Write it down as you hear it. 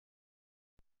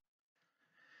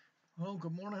Oh,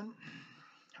 good morning.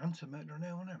 Handsome out there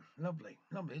now, isn't it? Lovely,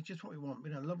 lovely. It's just what we want.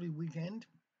 Been a lovely weekend,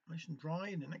 nice and dry,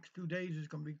 and the next few days is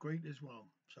going to be great as well.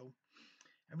 So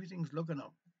everything's looking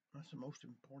up. That's the most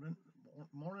important.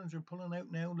 Mornings are pulling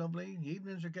out now, lovely. The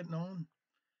evenings are getting on.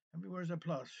 Everywhere's a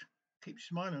plus. Keep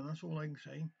smiling. That's all I can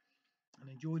say. And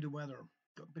enjoy the weather.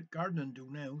 Got a bit gardening to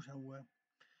do now, so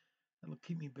that'll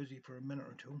keep me busy for a minute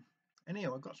or two.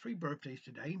 Anyhow, I've got three birthdays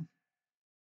today.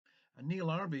 And Neil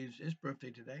Harvey is his birthday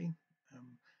today.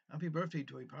 Um, Happy birthday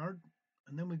to Ipard.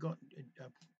 And then we got a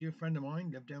dear friend of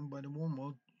mine, lived down by the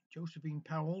Warmwell, Josephine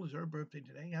Powell, is her birthday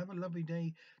today. Have a lovely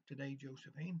day today,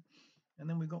 Josephine. And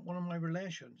then we got one of my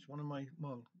relations, one of my,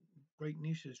 well, great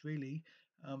nieces, really,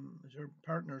 is her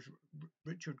partner's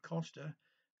Richard Costa.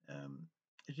 Um,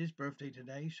 it's his birthday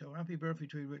today. So happy birthday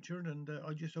to you, Richard. And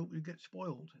I just hope you get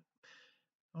spoiled.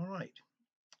 All right.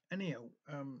 Anyhow,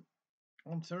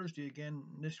 on Thursday again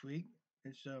this week.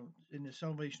 It's in the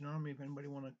Salvation Army. If anybody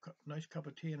want a nice cup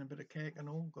of tea and a bit of cake and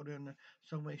all, go down the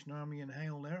Salvation Army in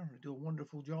Hale there. They do a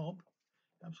wonderful job.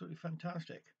 Absolutely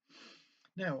fantastic.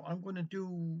 Now, I'm going to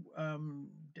do a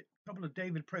couple of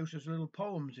David Prowse's little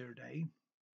poems here today.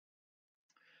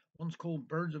 One's called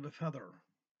Birds of a Feather.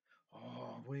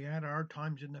 Oh, we had our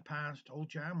times in the past. Old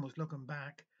Jam was looking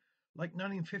back. Like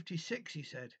 1956, he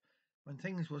said, when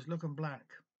things was looking black.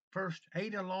 First,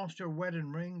 Ada lost her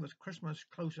wedding ring with Christmas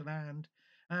close at hand,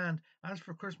 and as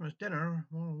for Christmas dinner,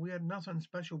 well, we had nothing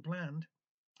special planned.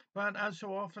 But as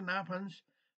so often happens,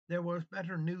 there was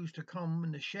better news to come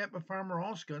in the shape of Farmer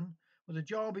Hoskin with a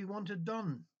job he wanted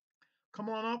done. Come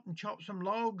on up and chop some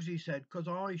logs, he said, 'cause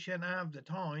I shan't have the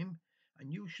time,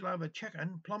 and you shall have a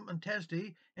chicken, plump and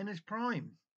testy, in its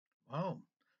prime. Well,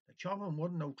 the chopping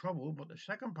wasn't no trouble, but the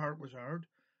second part was hard,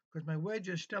 'cause my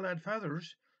wedges still had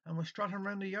feathers and was strutting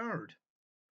round the yard.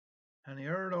 And he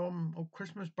heard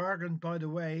Christmas bargains by the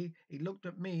way. He looked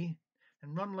at me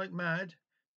and run like mad,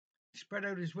 spread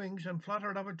out his wings and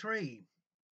fluttered up a tree.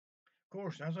 Of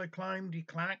course, as I climbed, he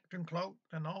clacked and clocked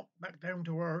and hopped back down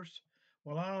to earth,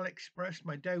 while I expressed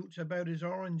my doubts about his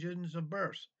origins of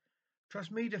birth.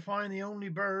 Trust me to find the only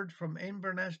bird from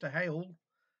Inverness to Hale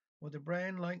with a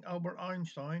brain like Albert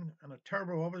Einstein and a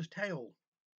turbo of his tail.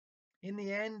 In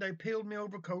the end, I peeled my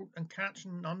overcoat and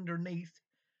catching underneath,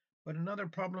 but another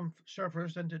problem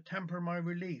surfaced and to temper my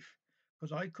relief,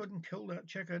 'cause I couldn't kill that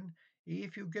chicken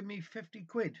if you give me 50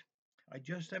 quid. I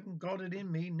just haven't got it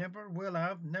in me, never will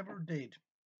have, never did.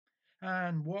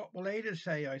 And what will Ada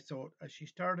say? I thought as she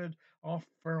started off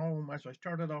for home. As I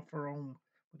started off for home,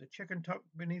 with the chicken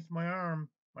tucked beneath my arm,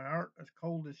 my heart as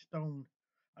cold as stone.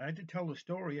 I had to tell the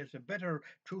story as the bitter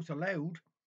truth aloud.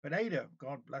 But Ada,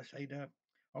 God bless Ada,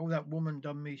 oh that woman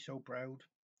done me so proud.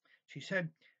 She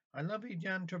said, "I love 'ee,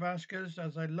 Jan Travascus,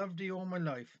 as I loved 'ee all my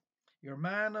life. You're a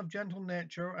man of gentle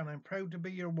nature, and I'm proud to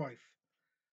be your wife.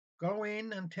 Go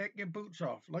in and take your boots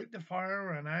off, light the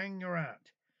fire, and hang your hat.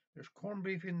 There's corned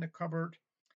beef in the cupboard,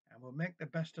 and we'll make the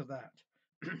best of that."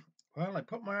 Well, I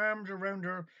put my arms around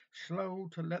her, slow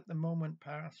to let the moment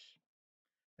pass,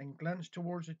 then glanced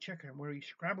towards the chicken where he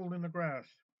scrabbled in the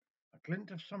grass. A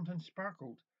glint of something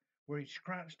sparkled where he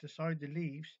scratched aside the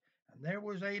leaves, and there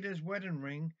was Ada's wedding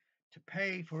ring to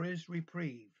pay for his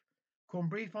reprieve. Corned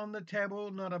beef on the table,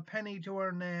 not a penny to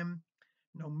her name,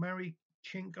 no merry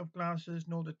chink of glasses,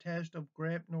 nor the taste of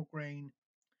grape nor grain.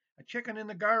 A chicken in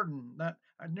the garden that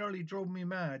had nearly drove me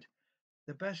mad.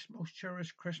 The best, most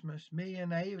cherished Christmas me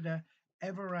and Ada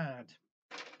ever had.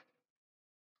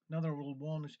 Another old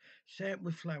one is "Say it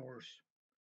with flowers."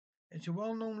 It's a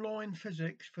well known law in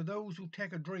physics for those who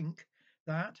take a drink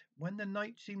that, when the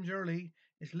night seems early,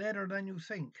 is later than you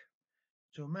think.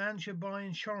 So a man should buy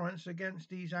insurance against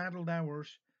these addled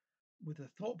hours with a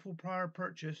thoughtful prior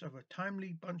purchase of a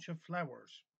timely bunch of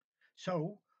flowers.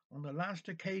 So, on the last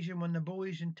occasion when the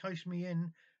boys enticed me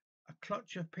in, a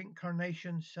clutch of pink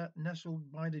carnations sat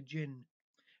nestled by the gin,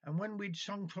 and when we'd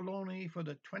sung Trelawney for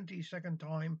the 22nd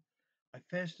time, I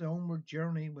faced the homeward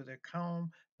journey with a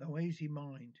calm though hazy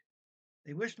mind.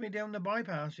 They whisked me down the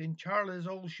bypass in Charlie's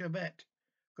old Chevette.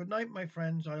 "Good night, my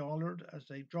friends," I hollered as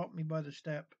they dropped me by the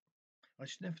step. I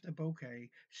sniffed the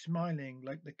bouquet, smiling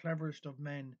like the cleverest of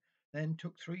men, then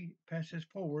took 3 paces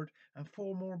forward and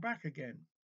 4 more back again.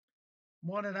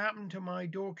 What had happened to my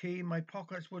door key my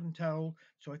pockets wouldn't tell,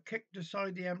 so I kicked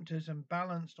aside the empties and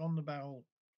balanced on the bowel.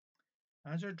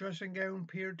 As her dressing gown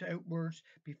peered outwards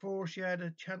before she had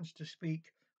a chance to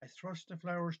speak, I thrust the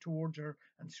flowers towards her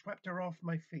and swept her off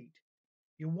my feet.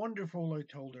 "You're wonderful," I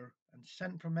told her, "and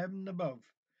sent from heaven above.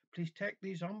 Please take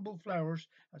these humble flowers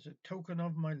as a token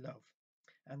of my love."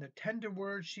 And the tender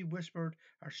words she whispered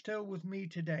are still with me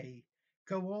today.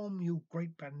 "Go home, you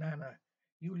great banana.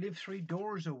 You live 3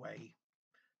 doors away.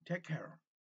 Take care.